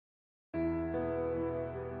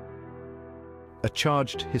A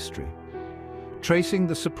charged history. Tracing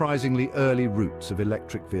the surprisingly early roots of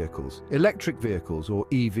electric vehicles. Electric vehicles, or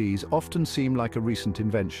EVs, often seem like a recent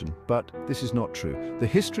invention, but this is not true. The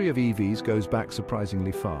history of EVs goes back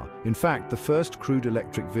surprisingly far. In fact, the first crude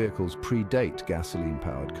electric vehicles predate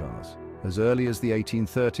gasoline-powered cars. As early as the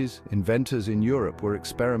 1830s, inventors in Europe were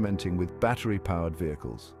experimenting with battery-powered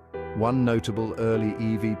vehicles. One notable early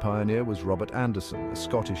EV pioneer was Robert Anderson, a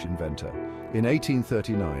Scottish inventor. In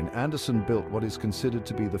 1839, Anderson built what is considered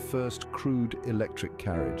to be the first crude electric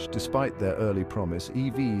carriage. Despite their early promise,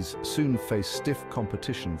 EVs soon faced stiff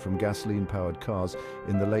competition from gasoline-powered cars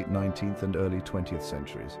in the late 19th and early 20th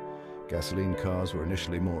centuries. Gasoline cars were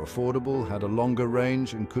initially more affordable, had a longer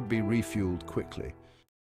range, and could be refueled quickly.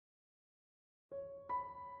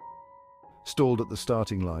 Stalled at the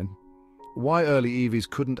starting line. Why early EVs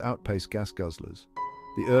couldn't outpace gas guzzlers?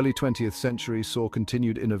 The early 20th century saw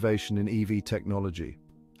continued innovation in EV technology.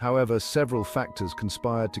 However, several factors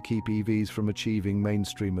conspired to keep EVs from achieving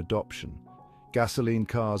mainstream adoption. Gasoline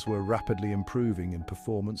cars were rapidly improving in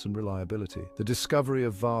performance and reliability. The discovery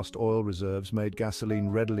of vast oil reserves made gasoline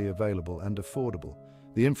readily available and affordable.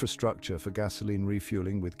 The infrastructure for gasoline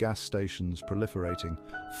refueling, with gas stations proliferating,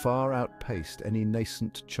 far outpaced any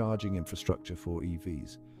nascent charging infrastructure for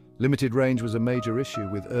EVs. Limited range was a major issue,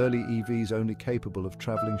 with early EVs only capable of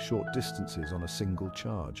traveling short distances on a single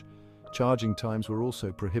charge. Charging times were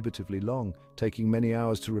also prohibitively long, taking many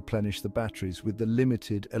hours to replenish the batteries with the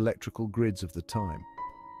limited electrical grids of the time.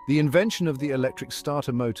 The invention of the electric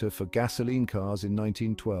starter motor for gasoline cars in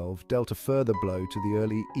 1912 dealt a further blow to the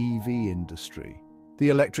early EV industry. The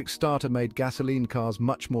electric starter made gasoline cars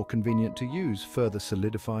much more convenient to use, further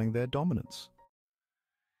solidifying their dominance.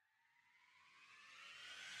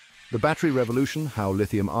 The battery revolution, how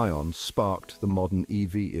lithium-ion sparked the modern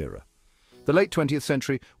EV era. The late 20th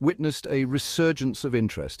century witnessed a resurgence of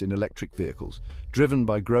interest in electric vehicles, driven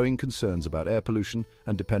by growing concerns about air pollution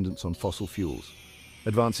and dependence on fossil fuels.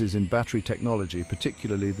 Advances in battery technology,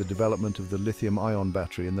 particularly the development of the lithium-ion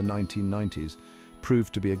battery in the 1990s,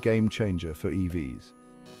 proved to be a game-changer for EVs.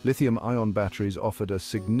 Lithium-ion batteries offered a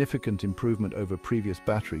significant improvement over previous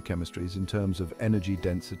battery chemistries in terms of energy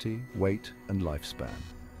density, weight, and lifespan.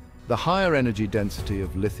 The higher energy density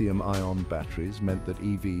of lithium-ion batteries meant that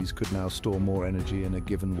EVs could now store more energy in a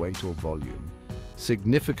given weight or volume,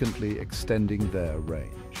 significantly extending their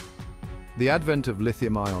range. The advent of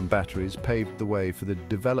lithium-ion batteries paved the way for the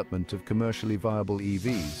development of commercially viable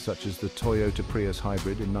EVs, such as the Toyota Prius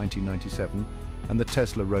hybrid in 1997 and the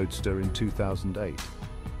Tesla Roadster in 2008.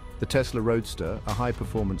 The Tesla Roadster, a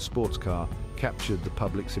high-performance sports car, captured the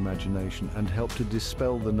public's imagination and helped to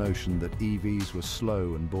dispel the notion that EVs were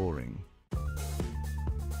slow and boring.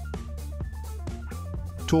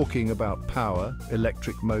 Talking about power,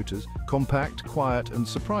 electric motors, compact, quiet, and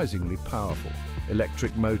surprisingly powerful.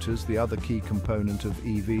 Electric motors, the other key component of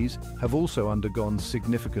EVs, have also undergone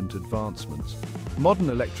significant advancements.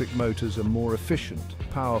 Modern electric motors are more efficient,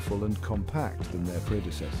 powerful, and compact than their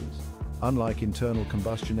predecessors. Unlike internal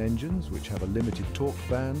combustion engines, which have a limited torque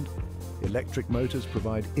band, electric motors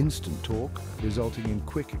provide instant torque, resulting in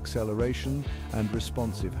quick acceleration and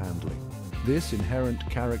responsive handling. This inherent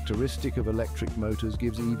characteristic of electric motors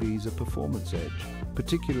gives EVs a performance edge,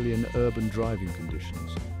 particularly in urban driving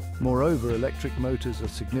conditions. Moreover, electric motors are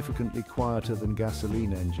significantly quieter than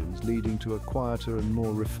gasoline engines, leading to a quieter and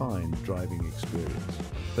more refined driving experience.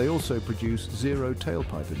 They also produce zero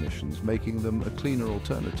tailpipe emissions, making them a cleaner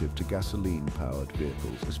alternative to gasoline-powered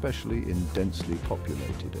vehicles, especially in densely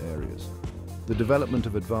populated areas. The development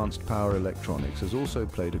of advanced power electronics has also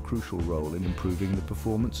played a crucial role in improving the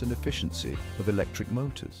performance and efficiency of electric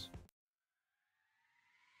motors.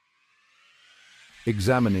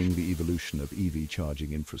 Examining the evolution of EV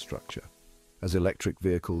charging infrastructure. As electric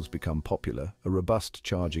vehicles become popular, a robust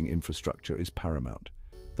charging infrastructure is paramount.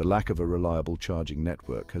 The lack of a reliable charging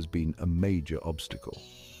network has been a major obstacle.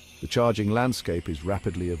 The charging landscape is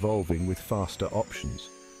rapidly evolving with faster options.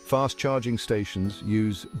 Fast charging stations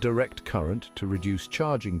use direct current to reduce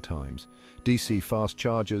charging times. DC fast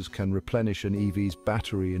chargers can replenish an EV's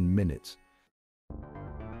battery in minutes.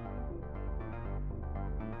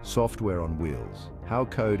 Software on wheels. How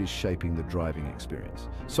code is shaping the driving experience.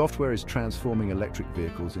 Software is transforming electric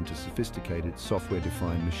vehicles into sophisticated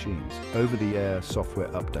software-defined machines. Over-the-air software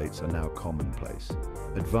updates are now commonplace.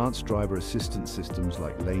 Advanced driver assistance systems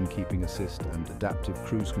like lane keeping assist and adaptive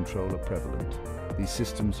cruise control are prevalent. These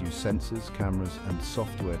systems use sensors, cameras, and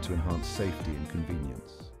software to enhance safety and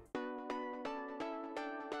convenience.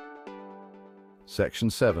 Section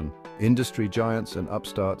 7. Industry giants and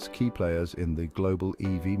upstarts, key players in the global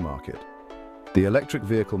EV market. The electric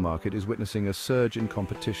vehicle market is witnessing a surge in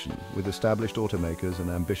competition, with established automakers and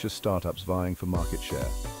ambitious startups vying for market share.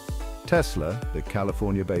 Tesla, the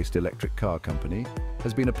California-based electric car company,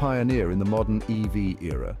 has been a pioneer in the modern EV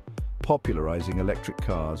era, popularizing electric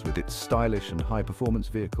cars with its stylish and high-performance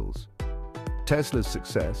vehicles. Tesla's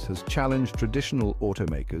success has challenged traditional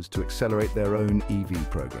automakers to accelerate their own EV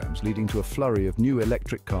programs, leading to a flurry of new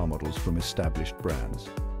electric car models from established brands.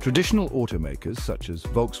 Traditional automakers such as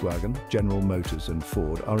Volkswagen, General Motors and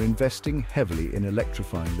Ford are investing heavily in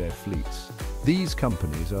electrifying their fleets. These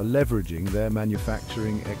companies are leveraging their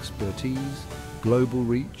manufacturing expertise, global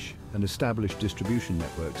reach and established distribution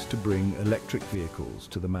networks to bring electric vehicles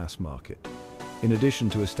to the mass market. In addition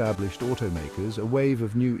to established automakers, a wave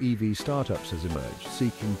of new EV startups has emerged,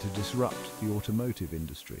 seeking to disrupt the automotive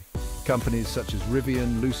industry. Companies such as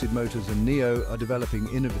Rivian, Lucid Motors and NIO are developing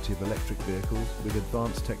innovative electric vehicles with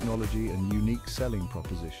advanced technology and unique selling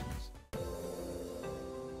propositions.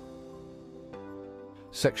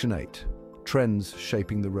 Section 8. Trends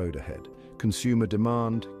shaping the road ahead. Consumer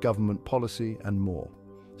demand, government policy and more.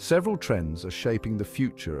 Several trends are shaping the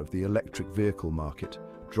future of the electric vehicle market,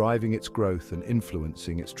 driving its growth and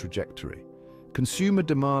influencing its trajectory. Consumer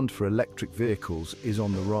demand for electric vehicles is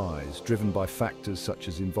on the rise, driven by factors such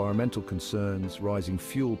as environmental concerns, rising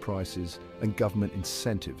fuel prices, and government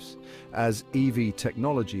incentives. As EV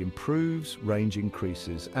technology improves, range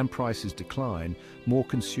increases, and prices decline, more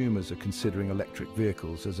consumers are considering electric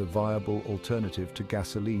vehicles as a viable alternative to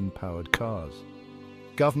gasoline-powered cars.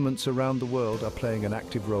 Governments around the world are playing an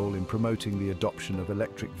active role in promoting the adoption of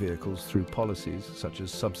electric vehicles through policies such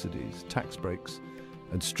as subsidies, tax breaks,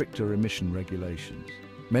 and stricter emission regulations.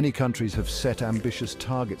 Many countries have set ambitious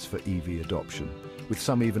targets for EV adoption, with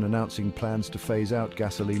some even announcing plans to phase out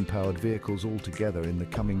gasoline-powered vehicles altogether in the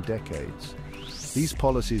coming decades. These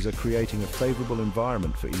policies are creating a favorable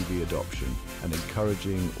environment for EV adoption and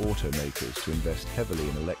encouraging automakers to invest heavily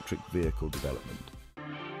in electric vehicle development.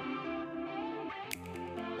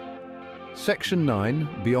 Section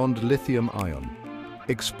 9, Beyond Lithium-ion.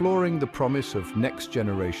 Exploring the promise of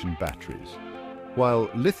next-generation batteries. While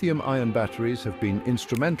lithium-ion batteries have been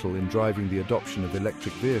instrumental in driving the adoption of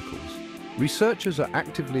electric vehicles, researchers are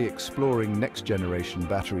actively exploring next-generation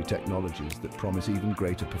battery technologies that promise even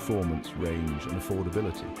greater performance, range, and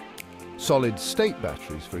affordability. Solid-state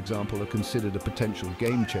batteries, for example, are considered a potential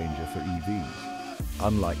game-changer for EVs.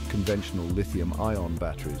 Unlike conventional lithium-ion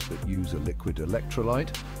batteries that use a liquid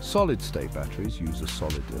electrolyte, solid-state batteries use a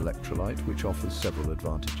solid electrolyte, which offers several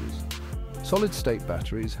advantages. Solid-state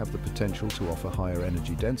batteries have the potential to offer higher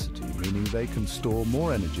energy density, meaning they can store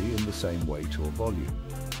more energy in the same weight or volume.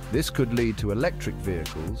 This could lead to electric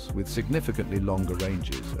vehicles with significantly longer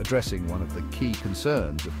ranges, addressing one of the key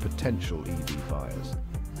concerns of potential EV buyers.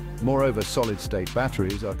 Moreover, solid-state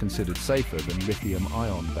batteries are considered safer than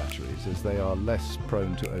lithium-ion batteries as they are less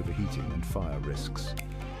prone to overheating and fire risks.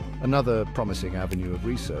 Another promising avenue of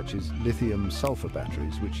research is lithium-sulfur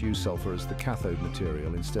batteries, which use sulfur as the cathode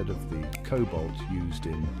material instead of the cobalt used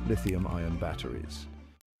in lithium-ion batteries.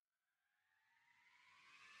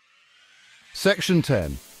 Section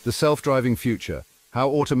 10. The self-driving future. How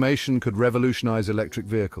automation could revolutionize electric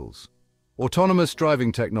vehicles. Autonomous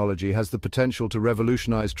driving technology has the potential to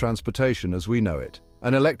revolutionize transportation as we know it,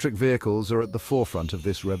 and electric vehicles are at the forefront of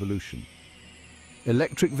this revolution.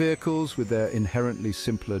 Electric vehicles, with their inherently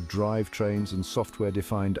simpler drivetrains and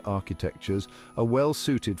software-defined architectures, are well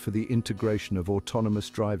suited for the integration of autonomous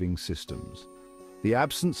driving systems. The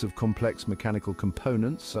absence of complex mechanical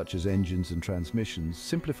components, such as engines and transmissions,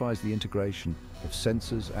 simplifies the integration of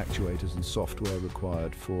sensors, actuators, and software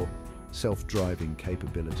required for self-driving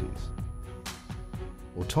capabilities.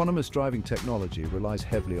 Autonomous driving technology relies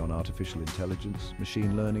heavily on artificial intelligence,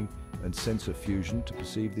 machine learning, and sensor fusion to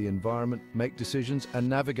perceive the environment, make decisions, and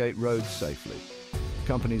navigate roads safely.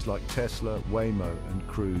 Companies like Tesla, Waymo, and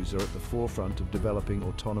Cruise are at the forefront of developing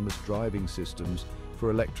autonomous driving systems for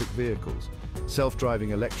electric vehicles. Self-driving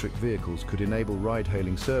electric vehicles could enable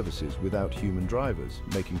ride-hailing services without human drivers,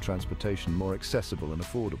 making transportation more accessible and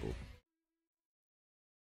affordable.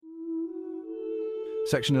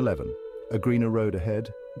 Section 11. A greener road ahead,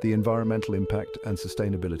 the environmental impact and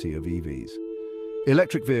sustainability of EVs.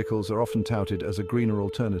 Electric vehicles are often touted as a greener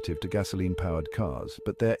alternative to gasoline-powered cars,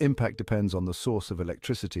 but their impact depends on the source of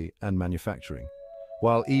electricity and manufacturing.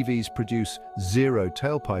 While EVs produce zero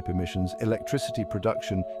tailpipe emissions, electricity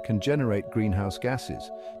production can generate greenhouse gases.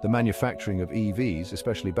 The manufacturing of EVs,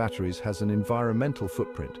 especially batteries, has an environmental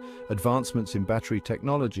footprint. Advancements in battery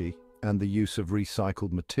technology and the use of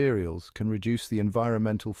recycled materials can reduce the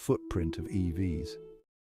environmental footprint of EVs.